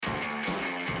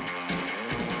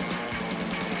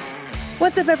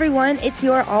What's up, everyone? It's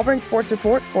your Auburn Sports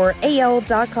Report for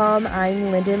AL.com. I'm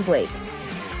Lyndon Blake.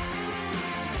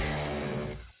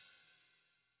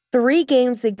 3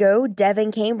 games ago,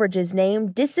 Devin Cambridge's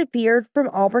name disappeared from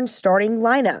Auburn's starting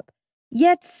lineup.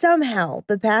 Yet somehow,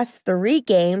 the past 3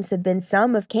 games have been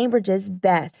some of Cambridge's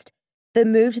best. The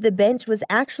move to the bench was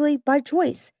actually by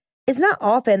choice. It's not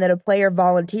often that a player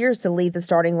volunteers to leave the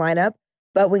starting lineup,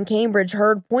 but when Cambridge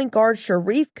heard point guard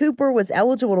Sharif Cooper was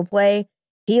eligible to play,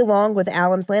 he, along with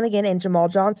Alan Flanagan and Jamal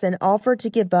Johnson, offered to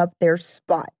give up their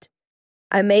spot.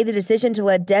 I made the decision to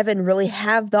let Devin really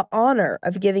have the honor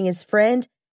of giving his friend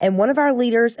and one of our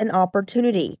leaders an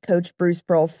opportunity, Coach Bruce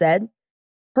Pearl said.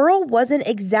 Pearl wasn't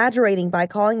exaggerating by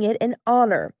calling it an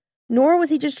honor, nor was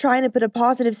he just trying to put a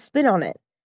positive spin on it.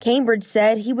 Cambridge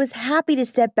said he was happy to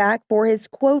step back for his,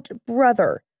 quote,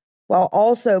 brother, while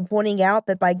also pointing out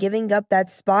that by giving up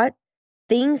that spot,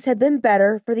 things have been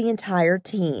better for the entire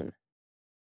team.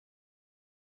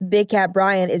 Big Kat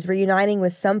Bryant is reuniting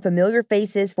with some familiar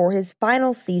faces for his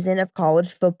final season of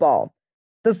college football.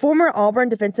 The former Auburn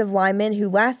defensive lineman who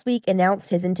last week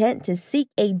announced his intent to seek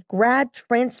a grad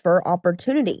transfer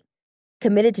opportunity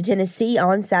committed to Tennessee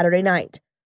on Saturday night.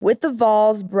 With the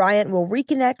Vols, Bryant will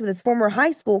reconnect with his former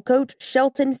high school coach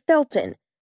Shelton Felton,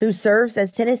 who serves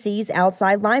as Tennessee's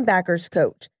outside linebackers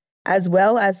coach, as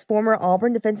well as former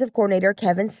Auburn defensive coordinator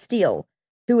Kevin Steele,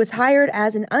 who was hired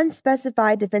as an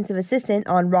unspecified defensive assistant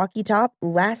on Rocky Top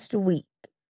last week.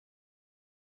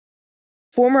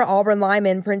 Former Auburn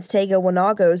lineman Prince Tega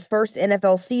Wanago's first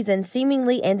NFL season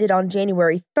seemingly ended on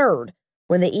January 3rd,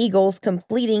 when the Eagles,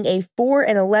 completing a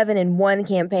 4-11-1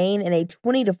 campaign and a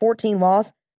 20-14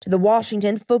 loss to the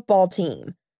Washington football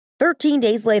team. 13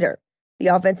 days later, the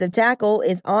offensive tackle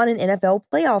is on an NFL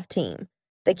playoff team.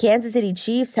 The Kansas City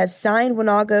Chiefs have signed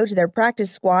Wanago to their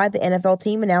practice squad, the NFL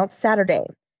team announced Saturday,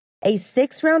 a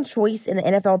 6th-round choice in the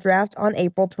NFL draft on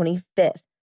April 25th.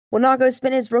 Wanago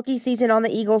spent his rookie season on the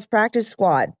Eagles' practice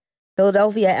squad.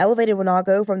 Philadelphia elevated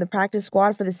Wanago from the practice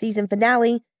squad for the season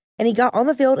finale, and he got on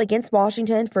the field against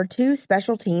Washington for 2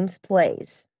 special teams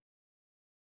plays.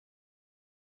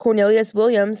 Cornelius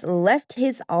Williams left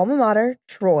his alma mater,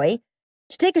 Troy,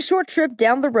 to take a short trip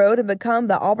down the road and become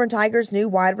the Auburn Tigers' new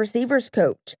wide receivers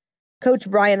coach. Coach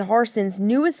Brian Harsin's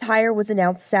newest hire was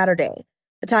announced Saturday.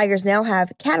 The Tigers now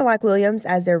have Cadillac Williams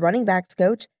as their running backs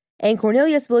coach and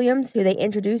Cornelius Williams, who they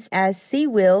introduced as C.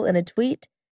 Will in a tweet,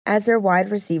 as their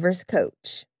wide receivers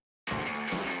coach.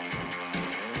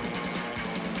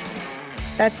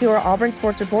 That's your Auburn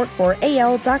Sports Report for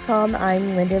AL.com.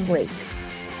 I'm Lyndon Blake.